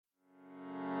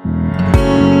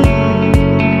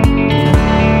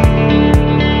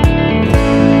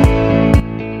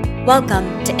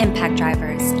Welcome to Impact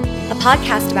Drivers, a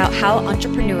podcast about how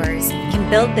entrepreneurs can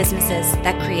build businesses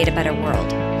that create a better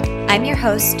world. I'm your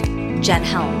host, Jen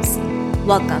Helms.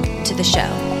 Welcome to the show.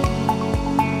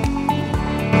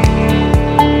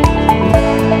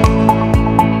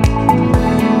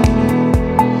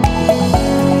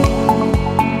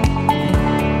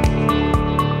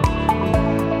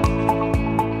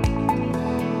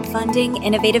 Funding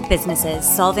innovative businesses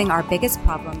solving our biggest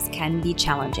problems can be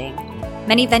challenging.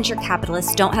 Many venture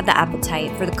capitalists don't have the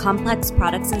appetite for the complex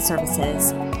products and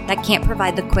services that can't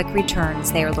provide the quick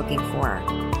returns they are looking for.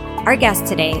 Our guest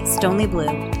today, Stonely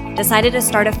Blue, decided to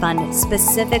start a fund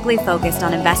specifically focused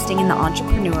on investing in the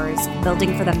entrepreneurs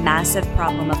building for the massive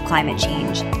problem of climate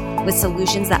change with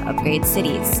solutions that upgrade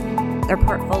cities. Their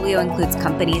portfolio includes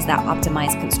companies that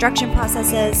optimize construction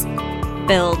processes,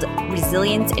 build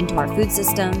resilience into our food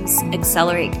systems,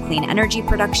 accelerate clean energy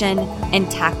production, and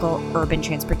tackle urban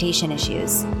transportation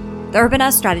issues. The Urban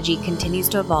Us strategy continues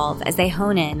to evolve as they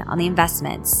hone in on the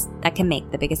investments that can make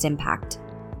the biggest impact.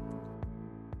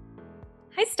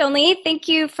 Hi, Stonely. Thank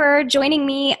you for joining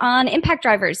me on Impact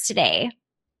Drivers today.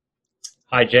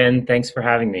 Hi, Jen. Thanks for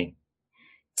having me.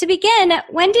 To begin,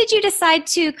 when did you decide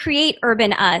to create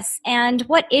Urban Us, and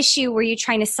what issue were you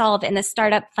trying to solve in the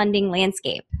startup funding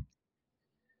landscape?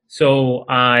 So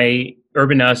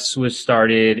Urban Us was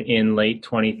started in late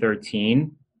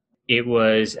 2013. It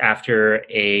was after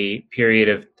a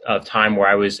period of time where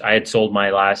I had sold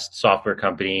my last software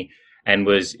company and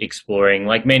was exploring,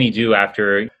 like many do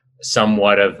after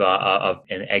somewhat of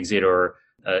an exit or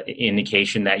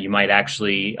indication that you might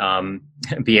actually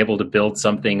be able to build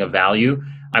something of value.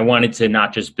 I wanted to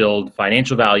not just build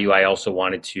financial value, I also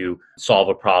wanted to solve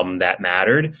a problem that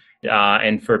mattered.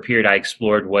 And for a period, I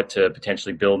explored what to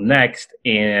potentially build next.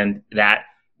 And that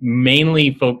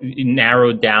mainly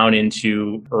narrowed down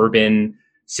into urban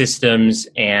systems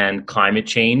and climate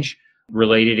change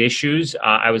related issues.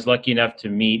 I was lucky enough to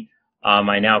meet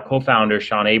my now co-founder,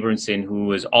 Sean Abramson, who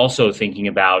was also thinking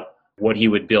about what he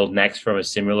would build next from a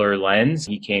similar lens.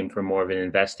 He came from more of an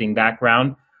investing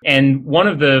background. And one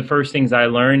of the first things I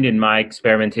learned in my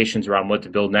experimentations around what to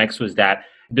build next was that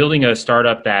building a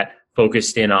startup that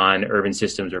focused in on urban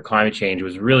systems or climate change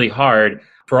was really hard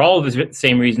for all of the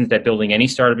same reasons that building any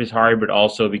startup is hard, but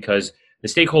also because the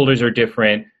stakeholders are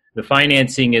different, the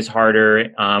financing is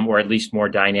harder, or at least more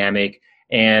dynamic.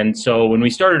 And so when we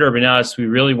started Urban Us, we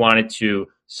really wanted to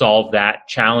solve that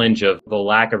challenge of the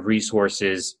lack of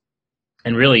resources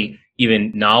and really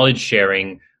even knowledge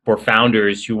sharing for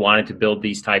founders who wanted to build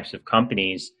these types of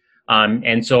companies.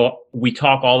 And so we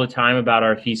talk all the time about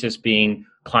our thesis being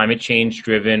climate change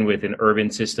driven with an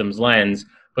urban systems lens.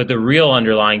 But the real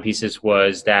underlying thesis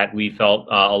was that we felt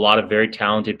a lot of very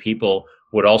talented people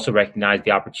would also recognize the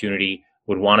opportunity,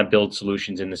 would want to build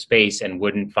solutions in the space and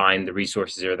wouldn't find the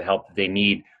resources or the help that they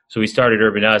need. So we started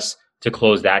Urban Us to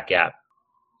close that gap.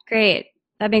 Great.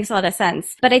 That makes a lot of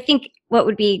sense. But I think what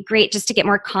would be great just to get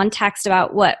more context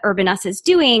about what Urban Us is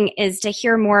doing is to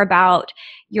hear more about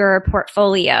your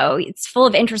portfolio. It's full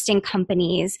of interesting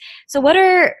companies. So what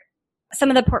are some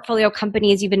of the portfolio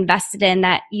companies you've invested in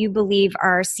that you believe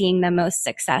are seeing the most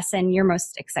success and you're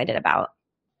most excited about?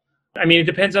 I mean, it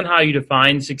depends on how you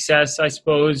define success, I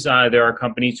suppose. There are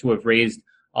companies who have raised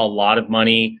a lot of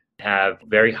money, have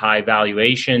very high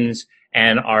valuations,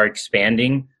 and are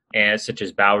expanding, such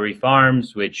as Bowery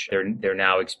Farms, which they're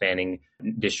now expanding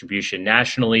distribution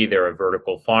nationally. They're a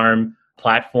vertical farm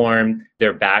platform.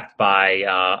 They're backed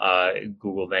by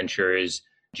Google Ventures,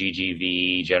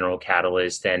 GGV, General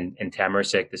Catalyst, and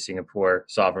Temasek, the Singapore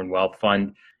Sovereign Wealth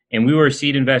Fund. And we were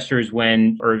seed investors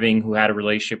when Irving, who had a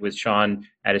relationship with Sean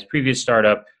at his previous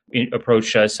startup,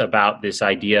 approached us about this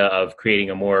idea of creating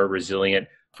a more resilient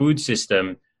food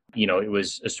system. You know, it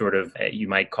was a sort of, you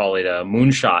might call it a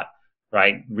moonshot,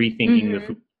 right? Rethinking the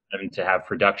food system to have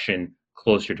production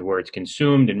closer to where it's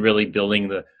consumed and really building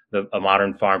a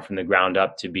modern farm from the ground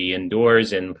up to be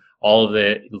indoors, and all of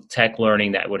the tech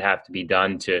learning that would have to be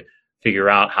done to figure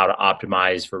out how to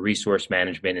optimize for resource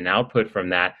management and output from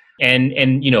that.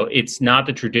 And you know, it's not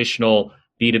the traditional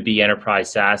B2B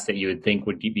enterprise SaaS that you would think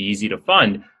would be easy to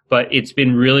fund, but it's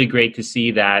been really great to see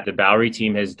that the Bowery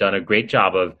team has done a great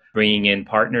job of bringing in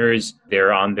partners.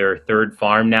 They're on their third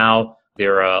farm now.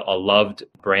 They're a loved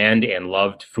brand and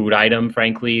loved food item,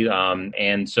 frankly.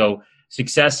 And so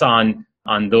success on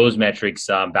those metrics,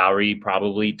 Bowery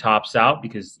probably tops out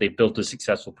because they've built a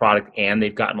successful product and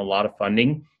they've gotten a lot of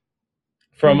funding.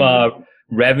 From a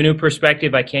revenue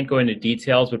perspective, I can't go into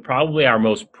details, but probably our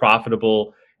most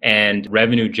profitable and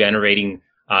revenue generating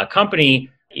company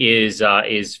is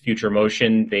Future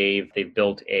Motion. They've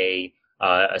built a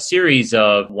a series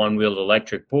of one-wheeled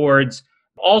electric boards.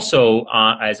 Also,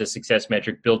 as a success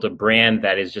metric, built a brand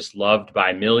that is just loved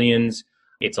by millions.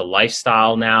 It's a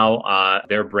lifestyle now,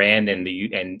 their brand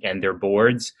and their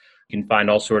boards. You can find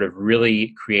all sort of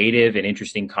really creative and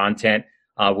interesting content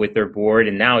with their board.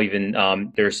 And now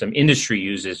even there's some industry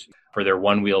uses for their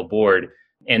one-wheel board.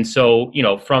 And so,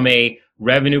 from a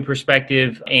revenue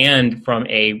perspective and from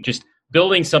a just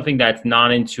building something that's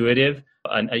non-intuitive,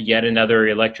 yet another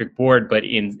electric board, but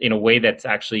in a way that's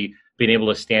actually been able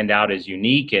to stand out as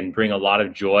unique and bring a lot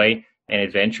of joy and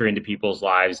adventure into people's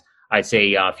lives, I'd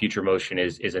say Future Motion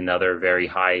is another very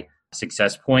high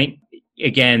success point.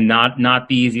 Again, not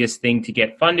the easiest thing to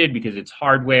get funded because it's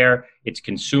hardware, it's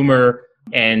consumer,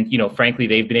 and frankly,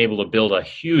 they've been able to build a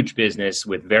huge business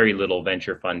with very little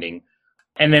venture funding.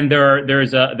 And then there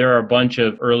are a bunch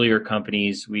of earlier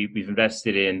companies. We've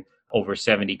invested in over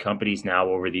 70 companies now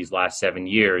over these last 7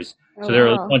 years. Oh, so there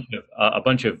wow. are a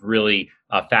bunch of really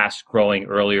fast growing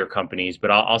earlier companies,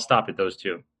 but I'll stop at those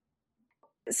two.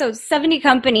 So 70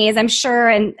 companies, I'm sure,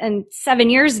 and 7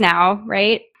 years now,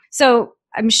 right? So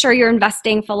I'm sure your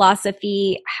investing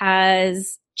philosophy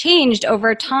has changed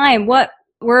over time. What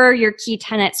were your key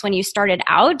tenets when you started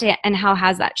out, and how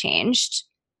has that changed?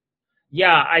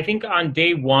 Yeah, I think on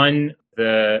day one,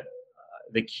 the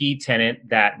key tenet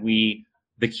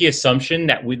the key assumption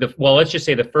that let's just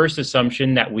say the first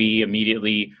assumption that we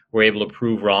immediately were able to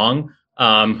prove wrong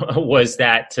was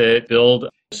that to build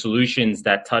solutions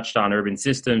that touched on urban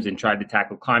systems and tried to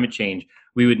tackle climate change,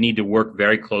 we would need to work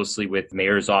very closely with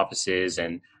mayor's offices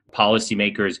and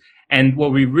policymakers. And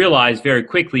what we realized very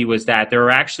quickly was that there are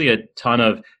actually a ton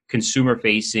of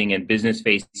consumer-facing and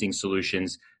business-facing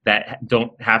solutions that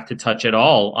don't have to touch at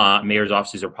all mayor's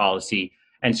offices or policy.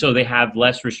 And so they have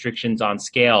less restrictions on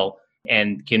scale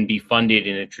and can be funded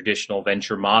in a traditional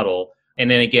venture model. And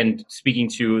then again, speaking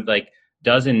to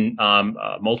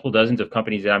multiple dozens of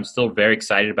companies that I'm still very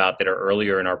excited about that are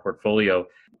earlier in our portfolio.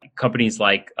 Companies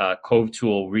like Cove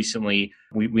Tool recently,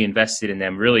 we invested in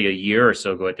them really a year or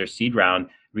so ago at their seed round,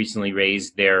 recently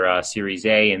raised their Series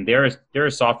A, and they're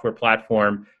a software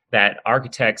platform that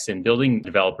architects and building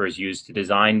developers use to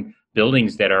design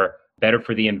buildings that are better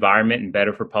for the environment and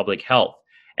better for public health.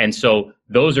 And so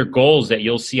those are goals that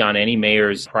you'll see on any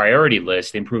mayor's priority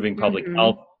list: improving public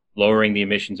health, lowering the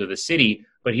emissions of the city.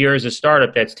 But here is a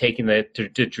startup that's taken the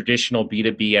traditional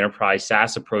B2B enterprise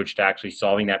SaaS approach to actually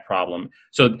solving that problem.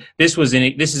 So this is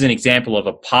an example of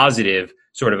a positive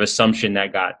sort of assumption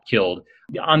that got killed.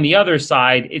 On the other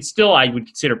side, it's still, I would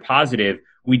consider, positive.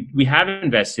 We have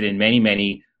invested in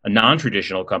many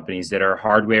non-traditional companies that are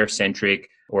hardware centric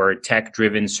or tech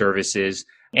driven services.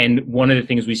 And one of the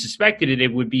things we suspected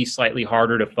it would be slightly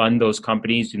harder to fund those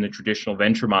companies in the traditional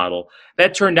venture model.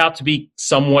 That turned out to be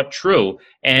somewhat true.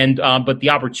 And but the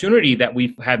opportunity that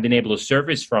we have been able to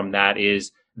surface from that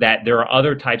is that there are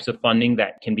other types of funding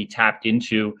that can be tapped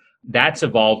into. That's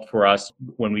evolved for us.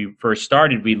 When we first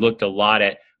started, we looked a lot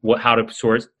at how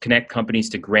to connect companies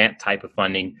to grant type of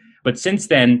funding. But since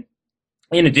then,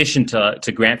 in addition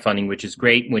to grant funding, which is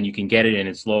great when you can get it and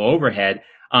it's low overhead,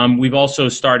 we've also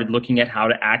started looking at how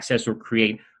to access or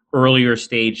create earlier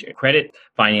stage credit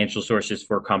financial sources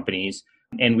for companies.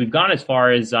 And we've gone as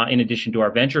far as, in addition to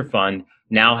our venture fund,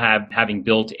 now having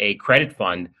built a credit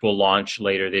fund we'll launch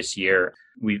later this year.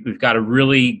 We've got a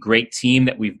really great team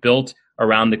that we've built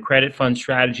around the credit fund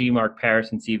strategy, Mark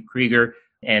Paris and Steve Krieger.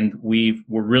 And we've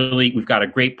got a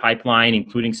great pipeline,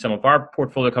 including some of our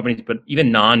portfolio companies, but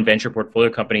even non-venture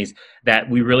portfolio companies that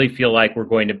we really feel like we're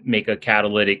going to make a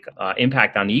catalytic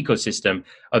impact on the ecosystem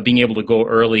of being able to go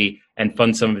early and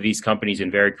fund some of these companies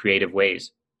in very creative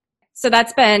ways. So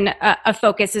that's been a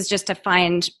focus, is just to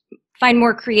find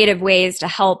more creative ways to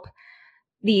help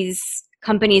these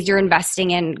companies you're investing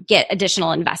in get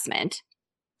additional investment.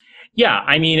 Yeah,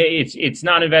 I mean, it's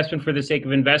not investment for the sake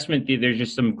of investment. There's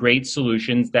just some great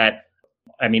solutions that,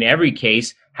 I mean, every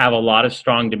case have a lot of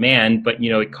strong demand, but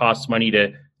it costs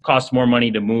more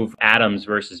money to move atoms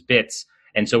versus bits,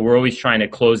 and so we're always trying to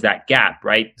close that gap,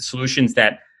 right? The solutions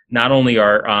that not only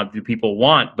do people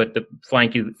want, but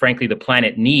frankly the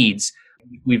planet needs.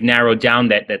 We've narrowed down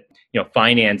that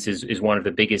finance is one of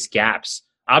the biggest gaps.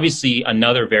 Obviously,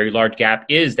 another very large gap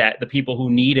is that the people who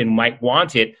need and might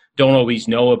want it don't always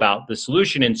know about the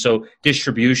solution. And so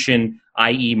distribution,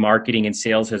 i.e. marketing and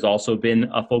sales, has also been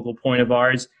a focal point of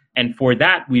ours. And for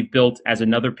that, we've built, as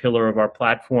another pillar of our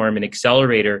platform, an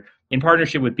accelerator in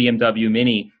partnership with BMW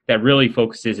Mini that really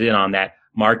focuses in on that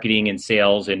marketing and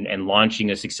sales and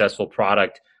launching a successful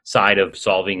product side of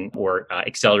solving or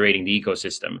accelerating the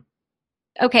ecosystem.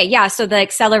 Okay, yeah. So the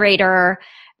accelerator,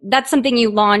 that's something you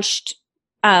launched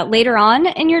later on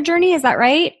in your journey. Is that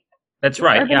right? That's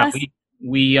right. Yeah,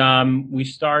 we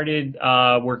started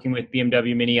working with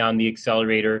BMW Mini on the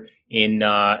accelerator in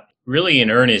really in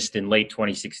earnest in late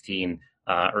 2016,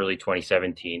 early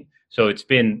 2017. So it's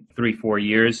been 3-4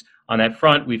 years on that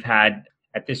front. We've had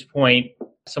at this point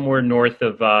somewhere north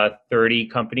of 30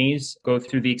 companies go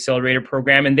through the accelerator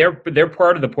program, and they're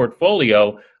part of the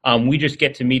portfolio. We just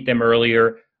get to meet them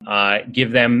earlier,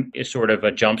 give them a sort of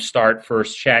a jump start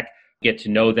first check, get to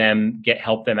know them,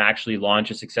 help them actually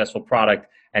launch a successful product,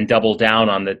 and double down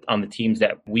on the teams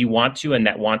that we want to and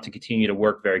that want to continue to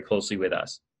work very closely with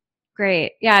us.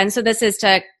 Great. Yeah. And so this is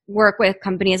to work with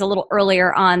companies a little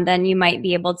earlier on than you might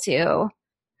be able to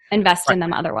invest in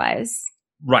them otherwise.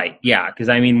 Right. Yeah. Because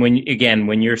I mean,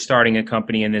 when you're starting a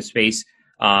company in this space,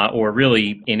 or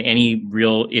really in any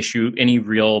real issue, any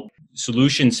real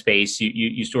solution space,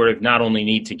 you sort of not only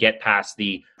need to get past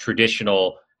the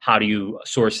traditional how do you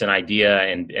source an idea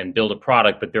and build a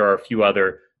product, but there are a few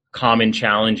other common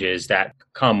challenges that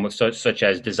come such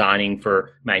as designing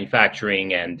for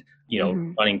manufacturing and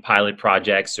running pilot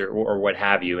projects or what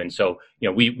have you. And so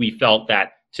we felt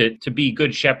that to be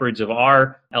good shepherds of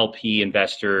our LP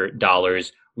investor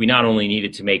dollars, we not only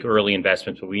needed to make early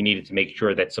investments, but we needed to make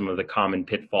sure that some of the common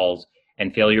pitfalls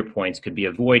and failure points could be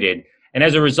avoided. And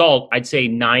as a result, I'd say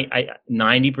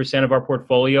 90% of our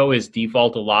portfolio is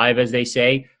default alive, as they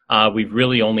say. We've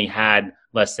really only had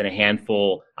less than a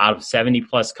handful out of 70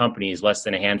 plus companies, less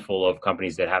than a handful of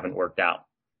companies that haven't worked out.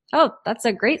 Oh, that's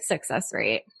a great success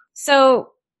rate.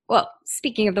 So, well,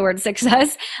 speaking of the word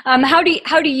success, how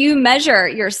do you measure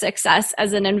your success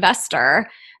as an investor?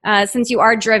 Since you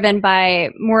are driven by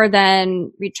more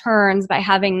than returns, by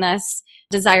having this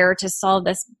desire to solve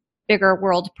this bigger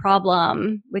world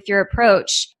problem with your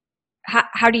approach,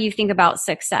 how do you think about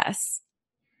success?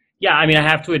 Yeah, I mean, I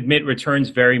have to admit returns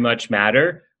very much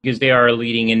matter because they are a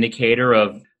leading indicator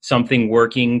of something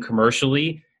working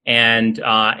commercially and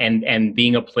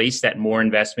being a place that more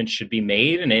investments should be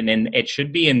made. And it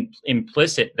should be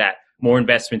implicit that more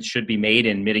investments should be made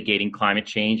in mitigating climate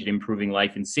change and improving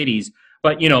life in cities.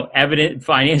 But, the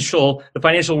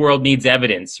financial world needs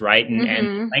evidence, right?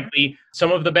 And frankly,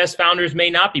 some of the best founders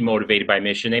may not be motivated by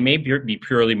mission. They may be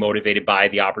purely motivated by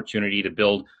the opportunity to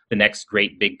build the next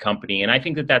great big company. And I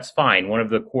think that that's fine. One of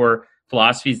the core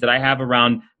philosophies that I have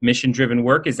around mission-driven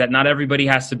work is that not everybody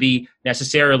has to be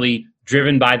necessarily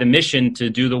driven by the mission to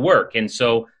do the work. And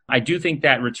so I do think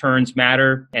that returns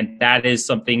matter. And that is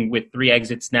something with 3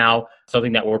 exits now,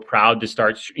 something that we're proud to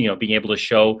start, being able to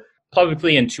show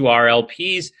publicly and to our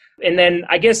LPs. And then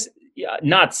I guess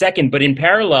not second, but in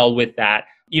parallel with that,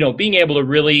 being able to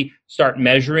really start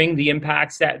measuring the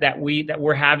impacts that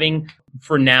we're having.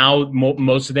 For now,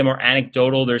 most of them are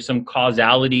anecdotal. There's some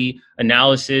causality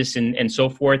analysis and so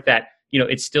forth that,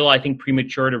 it's still, I think,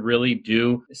 premature to really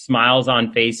do. Smiles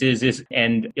on faces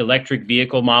and electric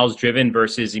vehicle miles driven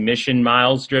versus emission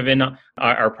miles driven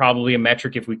are probably a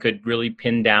metric. If we could really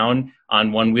pin down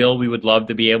on one wheel, we would love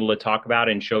to be able to talk about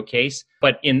and showcase.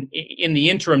 But in the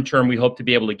interim term, we hope to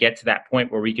be able to get to that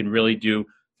point where we can really do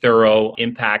thorough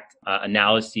impact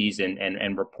analyses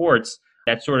and reports.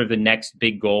 That's sort of the next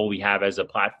big goal we have as a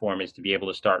platform, is to be able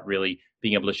to start really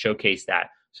being able to showcase that.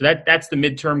 So that's the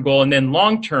midterm goal. And then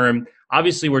long term,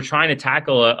 obviously, we're trying to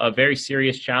tackle a very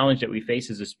serious challenge that we face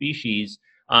as a species.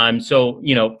 So,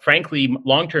 frankly,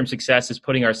 long-term success is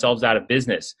putting ourselves out of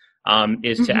business,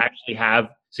 to actually have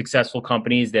successful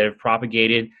companies that have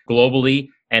propagated globally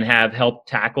and have helped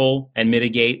tackle and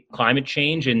mitigate climate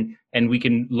change. And we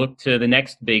can look to the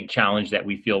next big challenge that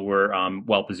we feel we're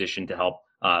well-positioned to help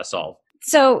solve.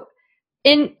 So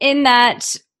in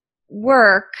that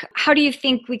work, how do you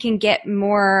think we can get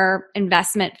more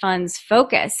investment funds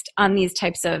focused on these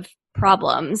types of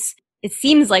problems? It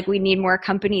seems like we need more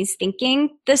companies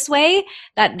thinking this way,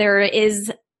 that there is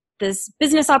this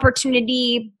business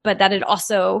opportunity, but that it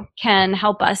also can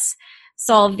help us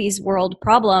solve these world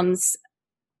problems.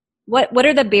 What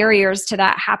are the barriers to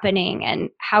that happening, and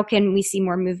how can we see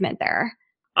more movement there?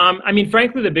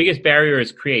 Frankly, the biggest barrier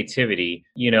is creativity.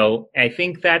 I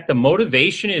think that the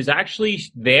motivation is actually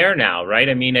there now, right?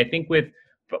 I think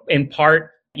in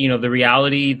part, the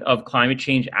reality of climate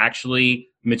change actually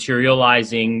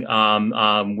materializing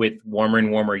with warmer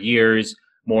and warmer years,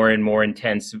 more and more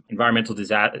intense environmental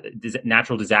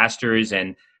natural disasters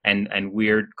and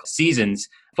weird seasons.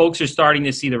 Folks are starting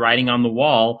to see the writing on the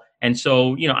wall. And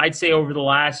so, I'd say over the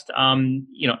last,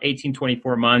 18,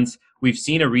 24 months, we've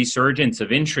seen a resurgence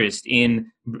of interest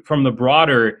from the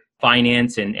broader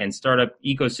finance and startup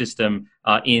ecosystem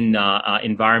in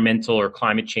environmental or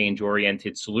climate change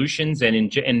oriented solutions.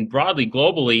 And broadly,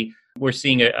 globally, we're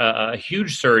seeing a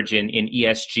huge surge in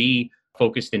ESG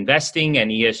focused investing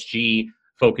and ESG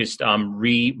focused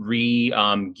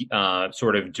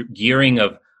sort of gearing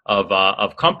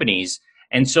of companies.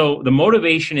 And so the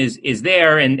motivation is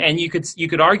there, and you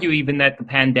could argue even that the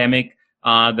pandemic,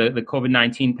 the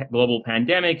COVID-19 global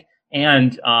pandemic,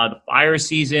 and the fire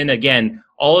season, again,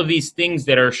 all of these things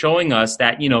that are showing us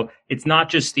that, it's not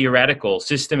just theoretical.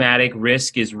 Systematic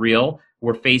risk is real.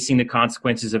 We're facing the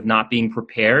consequences of not being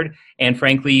prepared. And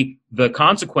frankly, the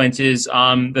consequences,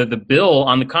 the bill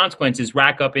on the consequences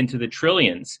rack up into the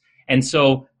trillions. And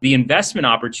so the investment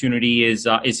opportunity is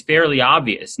fairly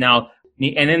obvious. Now,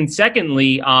 and then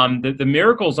secondly, the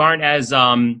miracles aren't as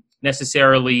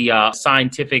necessarily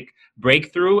scientific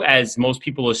breakthrough as most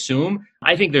people assume.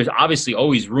 I think there's obviously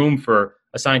always room for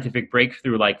a scientific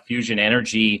breakthrough like fusion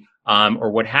energy or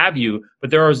what have you, but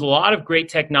there is a lot of great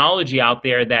technology out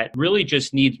there that really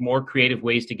just needs more creative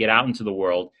ways to get out into the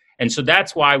world. And so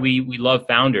that's why we love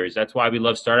founders. That's why we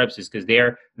love startups, is because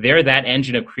they're that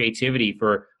engine of creativity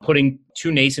for putting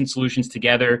two nascent solutions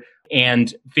together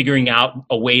and figuring out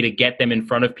a way to get them in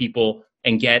front of people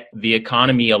and get the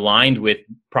economy aligned with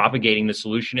propagating the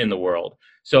solution in the world.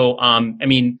 So,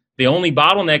 the only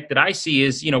bottleneck that I see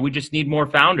is, we just need more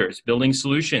founders building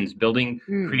solutions,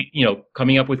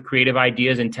 coming up with creative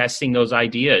ideas and testing those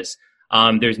ideas.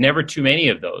 There's never too many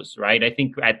of those, right? I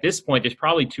think at this point, there's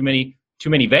probably too many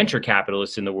venture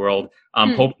capitalists in the world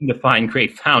hoping to find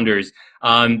great founders.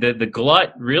 The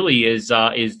glut really is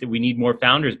that we need more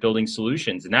founders building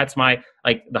solutions. And that's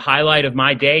the highlight of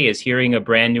my day is hearing a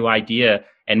brand new idea,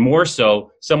 and more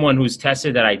so someone who's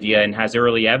tested that idea and has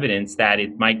early evidence that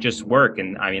it might just work.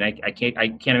 And I can't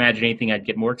imagine anything I'd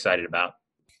get more excited about.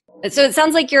 So it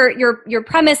sounds like your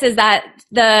premise is that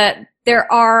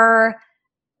there are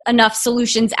enough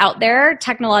solutions out there,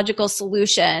 technological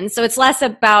solutions. So it's less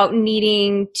about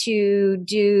needing to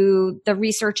do the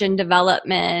research and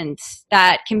development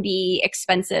that can be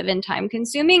expensive and time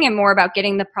consuming, and more about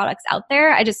getting the products out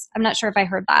there. I'm not sure if I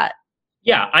heard that.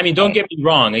 Yeah. Don't get me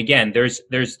wrong. Again, there's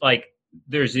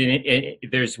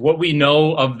what we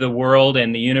know of the world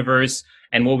and the universe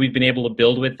and what we've been able to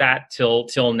build with that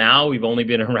till now. We've only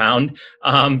been around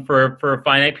for a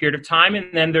finite period of time.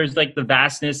 And then there's the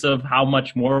vastness of how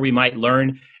much more we might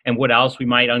learn and what else we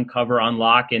might uncover,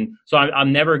 unlock. And so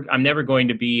I'm never going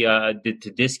to be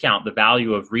to discount the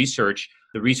value of research.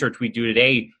 The research we do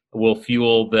today will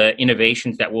fuel the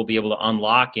innovations that we'll be able to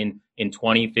unlock in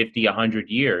 20, 50, 100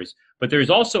 years. But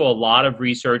there's also a lot of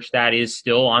research that is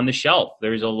still on the shelf.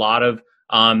 There's a lot of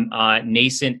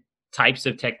nascent types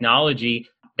of technology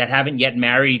that haven't yet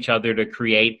married each other to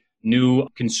create new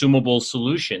consumable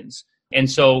solutions.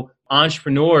 And so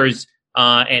entrepreneurs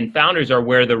and founders are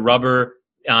where the rubber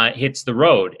hits the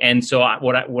road. And so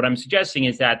what I'm suggesting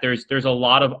is that there's a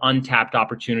lot of untapped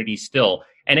opportunities still.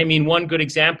 And one good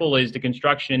example is the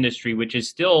construction industry, which is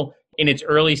still in its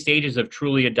early stages of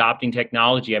truly adopting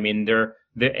technology.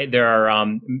 There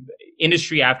are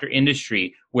industry after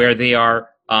industry where they are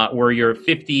where you're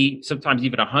 50, sometimes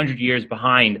even 100 years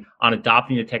behind on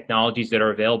adopting the technologies that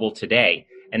are available today.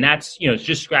 And that's, it's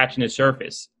just scratching the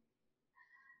surface.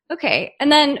 Okay.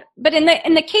 And then, but in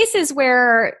the cases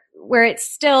where it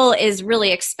still is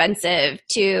really expensive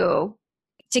to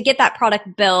get that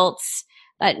product built,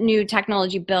 that new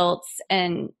technology built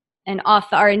and off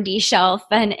the R&D shelf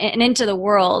and into the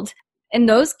world, in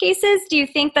those cases, do you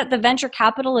think that the venture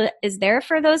capital is there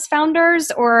for those founders,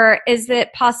 or is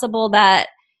it possible that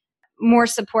more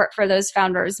support for those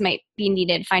founders might be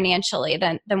needed financially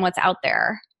than what's out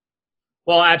there?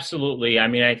 Well, absolutely.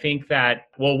 I think that,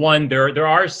 one, there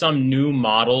are some new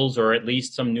models, or at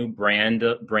least some new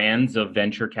brands of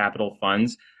venture capital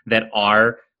funds that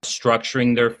are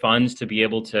structuring their funds to be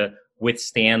able to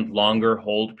withstand longer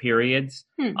hold periods,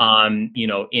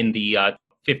 in the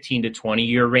 15 to 20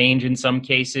 year range in some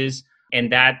cases.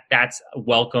 And that's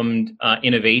welcomed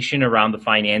innovation around the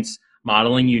finance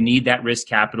modeling. You need that risk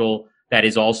capital that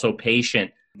is also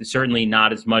patient. There's certainly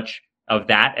not as much of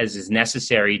that as is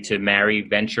necessary to marry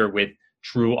venture with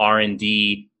true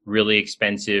R&D, really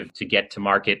expensive to get to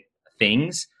market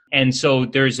things. And so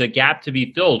there's a gap to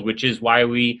be filled, which is why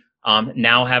we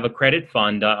now have a credit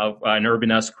fund, an Urban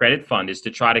Us credit fund, is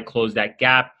to try to close that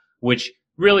gap, which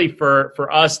really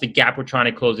for us, the gap we're trying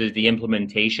to close is the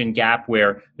implementation gap,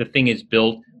 where the thing is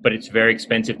built, but it's very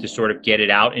expensive to sort of get it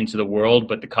out into the world,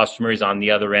 but the customer is on the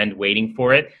other end waiting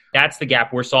for it. That's the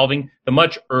gap we're solving. The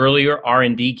much earlier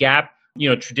R&D gap,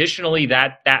 traditionally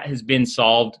that has been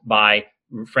solved by,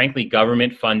 frankly,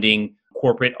 government funding,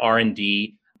 corporate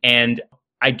R&D. And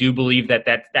I do believe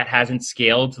that hasn't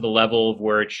scaled to the level of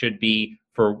where it should be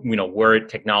for, where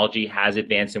technology has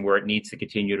advanced and where it needs to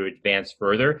continue to advance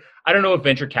further. I don't know if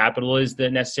venture capital is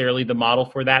necessarily the model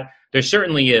for that. There's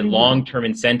certainly a long-term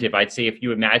incentive. I'd say if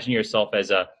you imagine yourself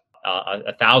as a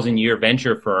 1,000-year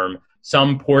venture firm,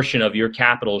 some portion of your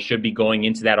capital should be going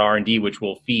into that R&D, which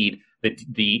will feed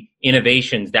the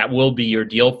innovations that will be your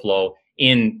deal flow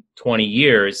in 20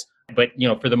 years. But,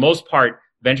 for the most part,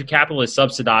 venture capital is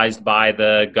subsidized by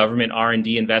the government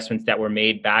R&D investments that were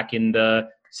made back in the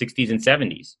 60s and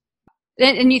 70s.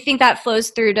 And you think that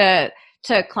flows through to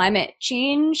climate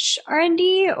change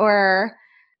R&D, or?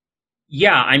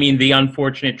 Yeah, I mean, the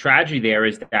unfortunate tragedy there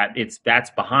is that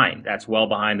that's well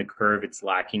behind the curve. It's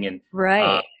lacking, and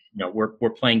right.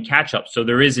 We're playing catch up. So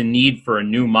there is a need for a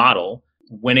new model.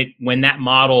 When that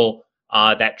model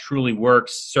that truly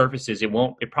works surfaces,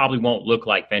 it probably won't look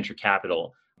like venture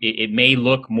capital. It may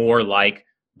look more like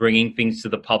bringing things to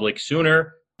the public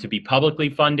sooner, to be publicly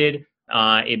funded.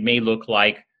 It may look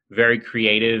like very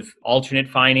creative alternate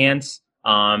finance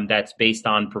that's based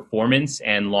on performance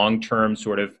and long-term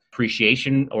sort of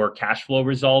appreciation or cash flow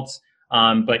results.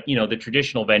 But the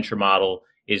traditional venture model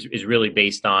is really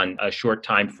based on a short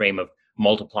time frame of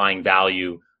multiplying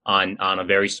value on a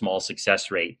very small success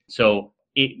rate. So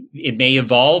it may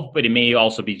evolve, but it may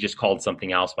also be just called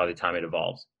something else by the time it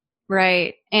evolves.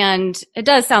 Right. And it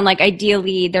does sound like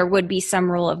ideally there would be some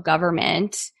role of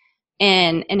government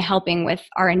in helping with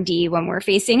R&D when we're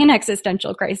facing an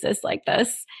existential crisis like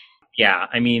this. Yeah,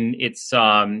 I mean, it's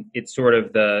sort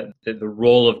of the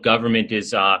role of government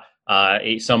is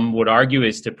some would argue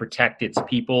is to protect its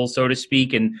people, so to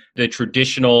speak, and the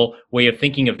traditional way of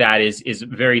thinking of that is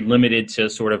very limited to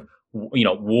sort of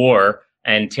war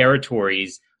and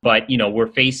territories. But we're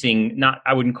facing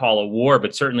I wouldn't call a war,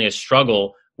 but certainly a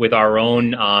struggle with our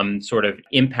own sort of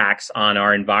impacts on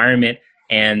our environment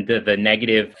and the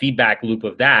negative feedback loop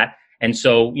of that. And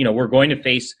so we're going to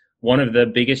face one of the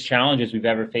biggest challenges we've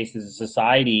ever faced as a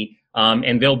society.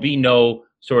 And there'll be no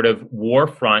sort of war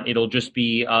front. It'll just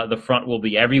be, the front will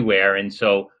be everywhere. And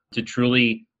so to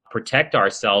truly protect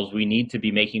ourselves, we need to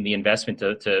be making the investment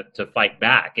to fight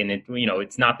back. And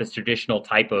it's not this traditional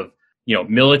type of,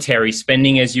 military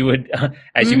spending as you would,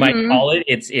 as you might call it.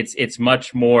 It's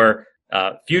much more,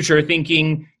 future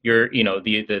thinking.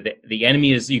 The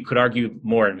enemy is, you could argue,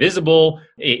 more invisible.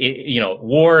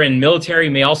 War and military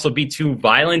may also be too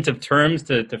violent of terms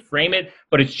to frame it,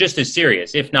 but it's just as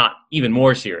serious, if not even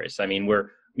more serious. I mean,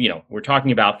 we're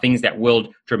talking about things that will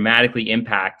dramatically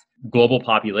impact global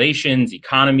populations,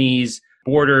 economies,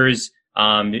 borders,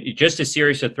 just as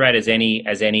serious a threat as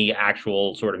any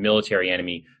actual sort of military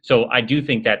enemy. So I do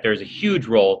think that there's a huge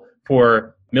role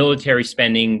for military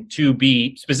spending to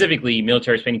be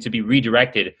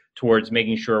redirected towards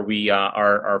making sure we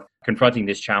are confronting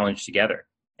this challenge together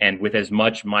and with as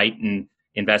much might and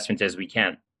investment as we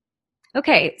can.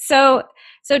 Okay, so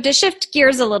to shift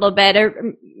gears a little bit,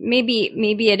 or maybe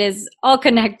it is all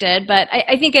connected, but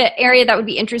I think an area that would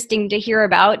be interesting to hear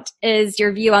about is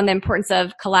your view on the importance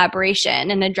of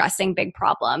collaboration and addressing big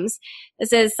problems.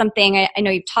 This is something I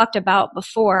know you've talked about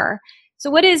before. So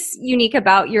what is unique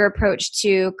about your approach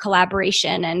to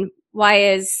collaboration, and why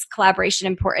is collaboration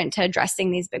important to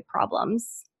addressing these big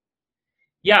problems?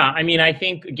 Yeah, I mean, I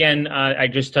think, again, I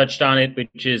just touched on it,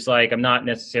 which is like, I'm not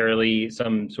necessarily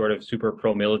some sort of super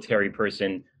pro-military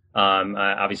person.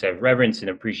 Obviously, I have reverence and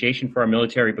appreciation for our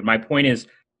military, but my point is,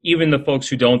 even the folks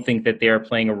who don't think that they're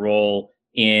playing a role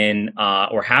in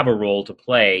or have a role to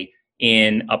play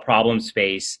in a problem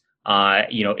space,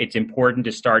 it's important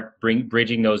to start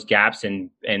bridging those gaps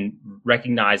and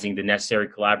recognizing the necessary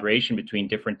collaboration between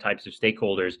different types of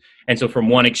stakeholders. And so from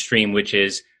one extreme, which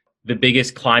is the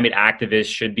biggest climate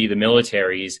activists should be the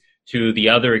militaries, to the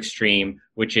other extreme,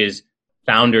 which is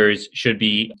founders should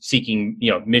be seeking,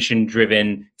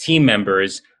 mission-driven team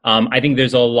members. I think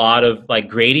there's a lot of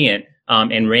gradient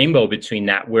and rainbow between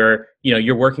that, where,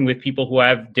 you're working with people who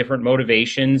have different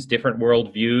motivations, different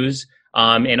worldviews,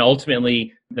 and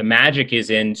ultimately the magic is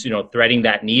in, threading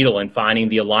that needle and finding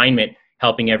the alignment,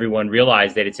 helping everyone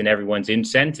realize that it's in everyone's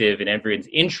incentive and everyone's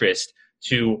interest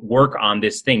to work on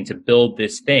this thing, to build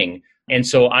this thing. And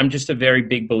so I'm just a very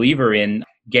big believer in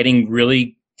getting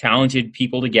really talented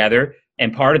people together.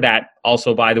 And part of that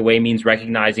also, by the way, means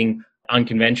recognizing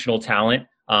unconventional talent,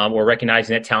 or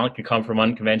recognizing that talent can come from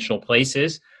unconventional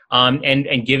places,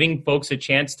 and giving folks a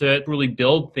chance to really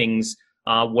build things,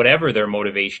 whatever their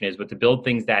motivation is, but to build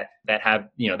things that have,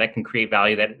 that can create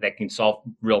value, that can solve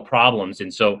real problems.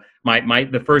 And so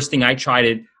the first thing I try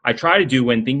to do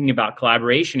when thinking about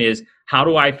collaboration is, how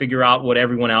do I figure out what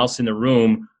everyone else in the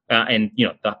room and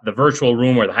the virtual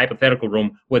room or the hypothetical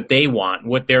room, what they want,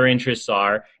 what their interests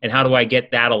are, and how do I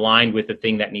get that aligned with the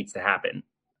thing that needs to happen.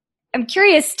 I'm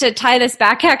curious to tie this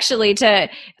back actually to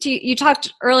you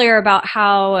talked earlier about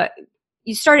how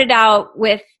you started out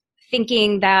with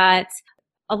thinking that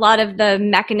a lot of the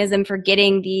mechanism for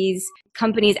getting these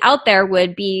companies out there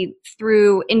would be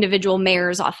through individual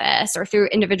mayor's office or through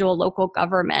individual local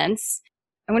governments.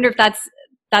 I wonder if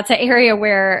that's an area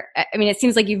where, I mean, it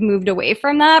seems like you've moved away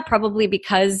from that, probably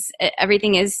because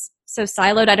everything is so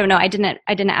siloed. I don't know. I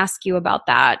didn't ask you about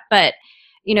that, but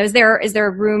is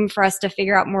there room for us to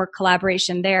figure out more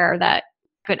collaboration there that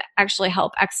could actually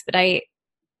help expedite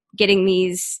getting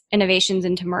these innovations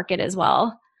into market as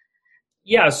well?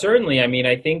 Yeah, certainly. I mean,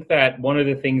 I think that one of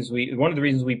the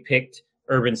reasons we picked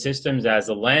urban systems as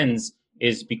a lens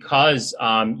is because,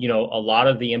 a lot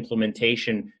of the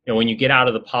implementation, when you get out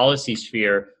of the policy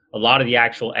sphere, a lot of the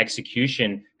actual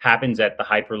execution happens at the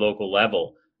hyperlocal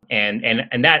level.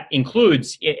 And that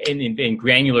includes in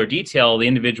granular detail the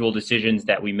individual decisions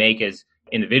that we make as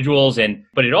individuals,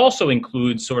 but it also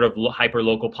includes sort of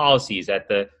hyperlocal policies at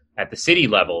the city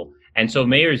level. And so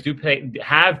mayors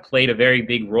have played a very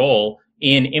big role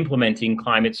in implementing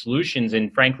climate solutions.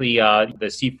 And frankly, the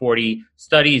C40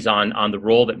 studies on the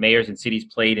role that mayors and cities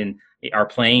are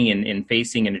playing in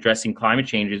facing and addressing climate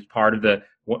change is part of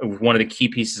one of the key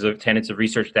pieces of tenets of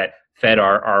research that fed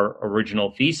our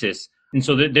original thesis. And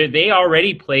so they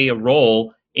already play a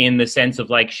role in the sense of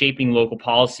like shaping local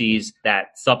policies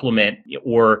that supplement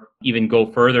or even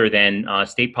go further than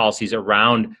state policies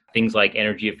around things like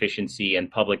energy efficiency and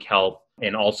public health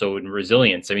and also in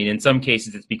resilience. I mean, in some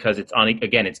cases, it's because it's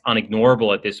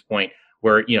unignorable at this point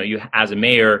where, you as a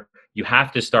mayor, you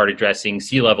have to start addressing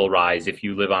sea level rise if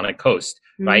you live on a coast,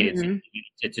 right? Mm-hmm.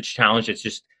 It's a challenge that's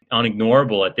just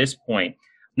unignorable at this point.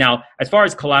 Now, as far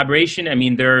as collaboration, I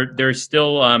mean, there's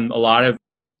still a lot of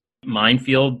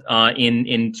minefield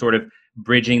in sort of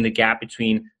bridging the gap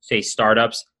between, say,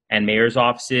 startups and mayor's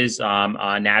offices.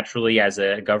 Naturally, as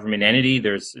a government entity,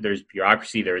 there's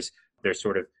bureaucracy. There's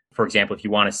sort of, for example, if you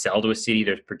want to sell to a city,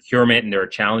 there's procurement, and there are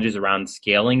challenges around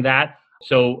scaling that.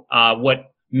 So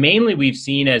what mainly we've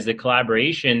seen as the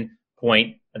collaboration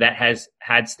point that has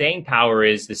had staying power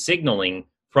is the signaling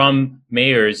from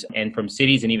mayors and from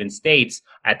cities and even states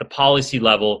at the policy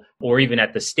level or even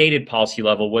at the stated policy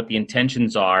level, what the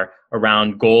intentions are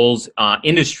around goals,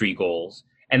 industry goals.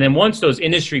 And then once those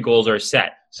industry goals are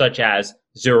set, such as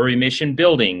zero emission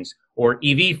buildings or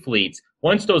EV fleets,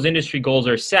 once those industry goals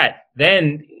are set,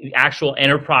 then actual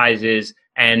enterprises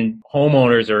and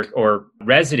homeowners or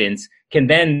residents can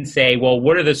then say, well,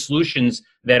 what are the solutions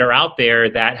that are out there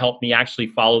that help me actually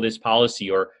follow this policy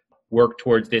or work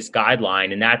towards this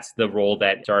guideline? And that's the role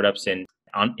that startups and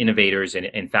innovators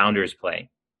and founders play.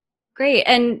 Great.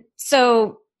 And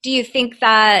so do you think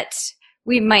that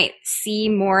we might see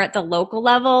more at the local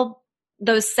level,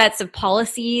 those sets of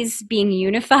policies being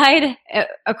unified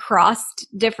across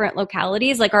different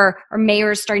localities? Like are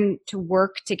mayors starting to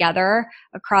work together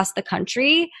across the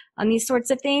country on these sorts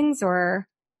of things, or?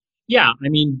 Yeah, I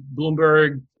mean,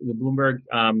 the Bloomberg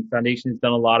Foundation has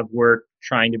done a lot of work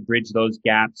trying to bridge those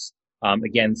gaps.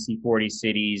 Again, C40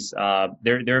 cities.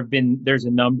 There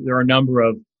are a number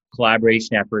of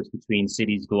collaboration efforts between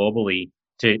cities globally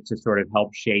to sort of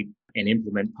help shape and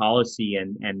implement policy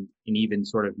and even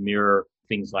sort of mirror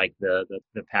things like the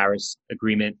Paris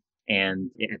Agreement and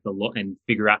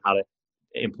figure out how to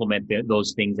implement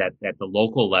those things at the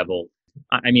local level.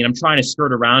 I mean, I'm trying to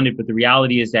skirt around it, but the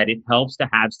reality is that it helps to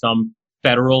have some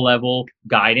federal level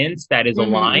guidance that is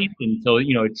aligned. And so,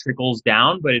 it trickles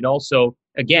down, but it also,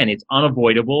 again, it's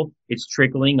unavoidable. It's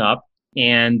trickling up.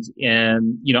 And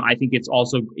I think it's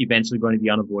also eventually going to be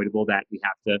unavoidable that we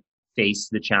have to face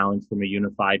the challenge from a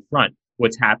unified front.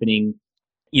 What's happening,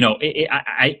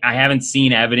 I haven't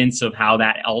seen evidence of how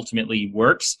that ultimately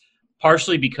works,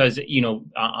 partially because,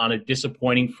 on a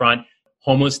disappointing front,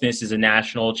 homelessness is a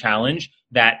national challenge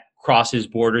that crosses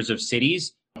borders of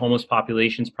cities. Homeless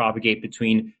populations propagate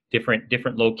between different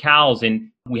locales, and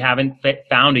we haven't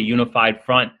found a unified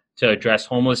front to address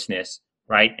homelessness,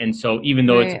 right? And so even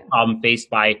though it's a problem faced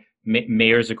by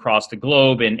mayors across the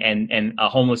globe and a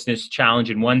homelessness challenge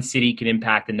in one city can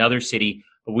impact another city,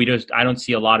 but I don't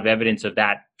see a lot of evidence of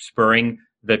that spurring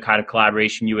the kind of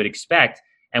collaboration you would expect.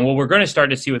 And what we're going to start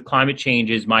to see with climate change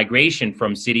is migration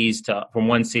from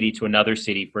one city to another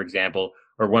city, for example,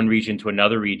 or one region to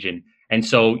another region. And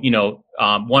so,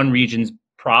 one region's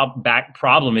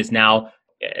problem is now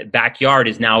backyard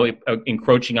is now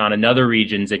encroaching on another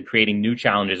region's and creating new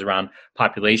challenges around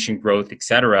population growth, et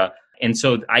cetera. And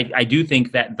so I do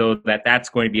think that that's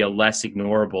going to be a less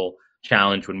ignorable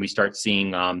challenge when we start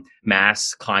seeing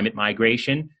mass climate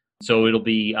migration. So it'll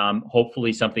be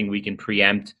hopefully something we can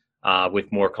preempt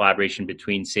with more collaboration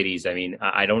between cities. I mean,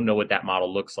 I don't know what that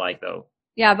model looks like, though.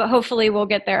 Yeah, but hopefully we'll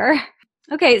get there.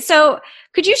 Okay, so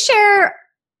could you share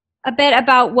a bit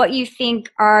about what you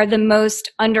think are the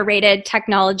most underrated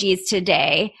technologies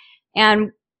today,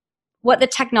 and what the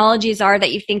technologies are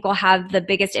that you think will have the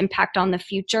biggest impact on the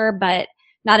future, but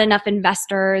not enough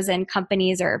investors and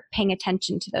companies are paying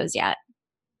attention to those yet?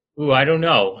 Ooh, I don't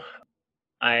know.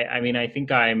 I mean, I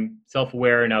think I'm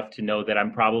self-aware enough to know that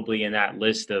I'm probably in that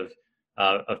list of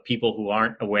people who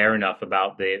aren't aware enough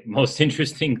about the most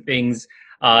interesting things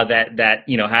that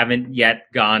haven't yet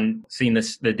seen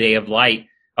the day of light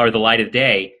or the light of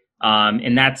day.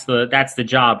 And that's the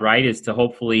job, right? Is to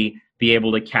hopefully be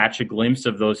able to catch a glimpse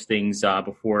of those things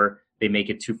before they make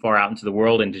it too far out into the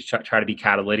world, and to try to be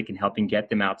catalytic in helping get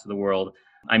them out to the world.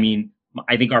 I mean,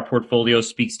 I think our portfolio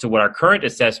speaks to what our current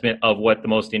assessment of what the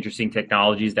most interesting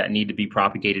technologies that need to be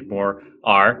propagated more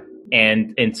are.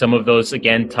 And some of those,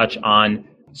 again, touch on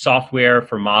software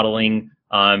for modeling,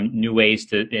 new ways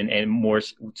and more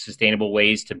sustainable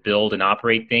ways to build and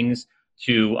operate things,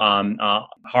 to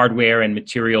hardware and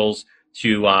materials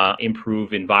to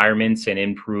improve environments and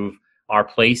improve our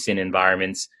place in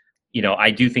environments. I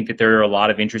do think that there are a lot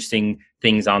of interesting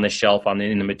things on the shelf in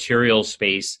the materials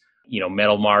space.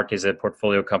 Metalmark is a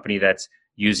portfolio company that's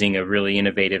using a really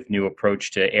innovative new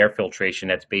approach to air filtration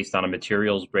that's based on a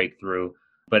materials breakthrough.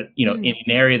 But, in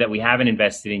an area that we haven't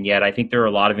invested in yet, I think there are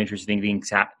a lot of interesting things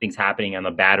happening on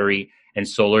the battery and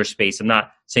solar space. I'm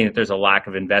not saying that there's a lack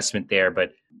of investment there,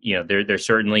 but, there's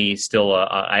certainly still,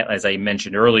 as I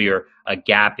mentioned earlier, a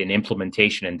gap in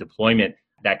implementation and deployment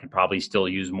that could probably still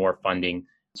use more funding.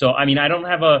 So, I mean, I don't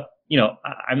have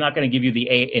I'm not going to give you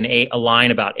a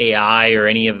line about AI or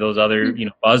any of those other,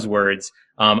 buzzwords,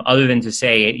 other than to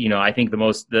say, I think the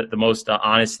most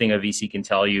honest thing a VC can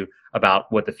tell you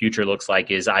about what the future looks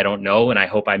like is, I don't know. And I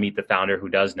hope I meet the founder who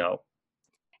does know.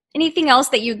 Anything else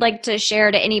that you'd like to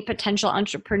share to any potential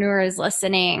entrepreneurs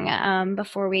listening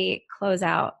before we close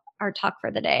out our talk for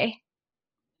the day?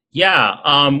 Yeah,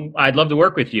 I'd love to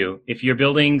work with you. If you're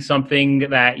building something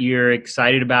that you're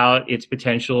excited about its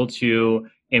potential to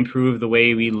improve the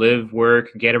way we live, work,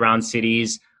 get around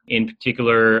cities, in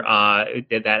particular,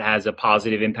 that has a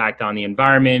positive impact on the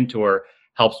environment or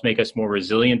helps make us more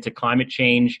resilient to climate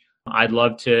change, I'd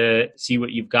love to see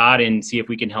what you've got and see if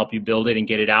we can help you build it and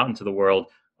get it out into the world.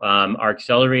 Our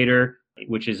accelerator,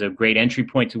 which is a great entry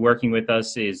point to working with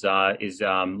us, is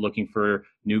looking for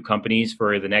new companies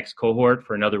for the next cohort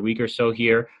for another week or so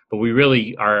here. But we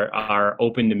really are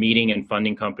open to meeting and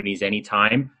funding companies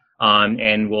anytime.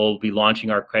 And we'll be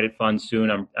launching our credit fund soon.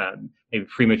 I'm maybe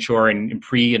premature and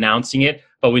pre-announcing it,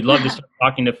 but we'd love to start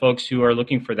talking to folks who are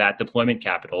looking for that deployment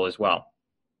capital as well.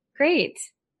 Great.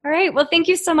 All right. Well, thank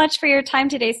you so much for your time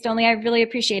today, Stonely. I really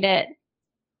appreciate it.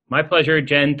 My pleasure,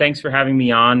 Jen. Thanks for having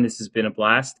me on. This has been a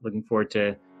blast. Looking forward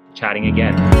to chatting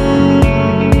again.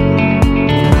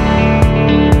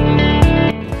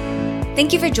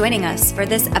 Thank you for joining us for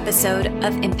this episode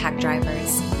of Impact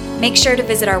Drivers. Make sure to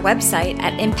visit our website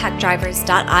at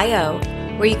impactdrivers.io,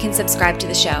 where you can subscribe to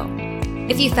the show.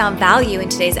 If you found value in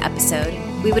today's episode,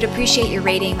 we would appreciate your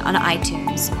rating on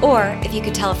iTunes, or if you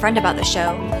could tell a friend about the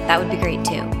show, that would be great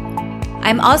too.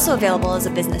 I'm also available as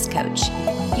a business coach.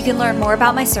 You can learn more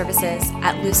about my services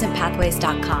at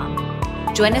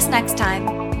lucentpathways.com. Join us next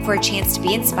time for a chance to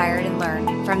be inspired and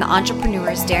learn from the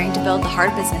entrepreneurs daring to build the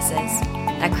hard businesses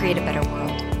that create a better world.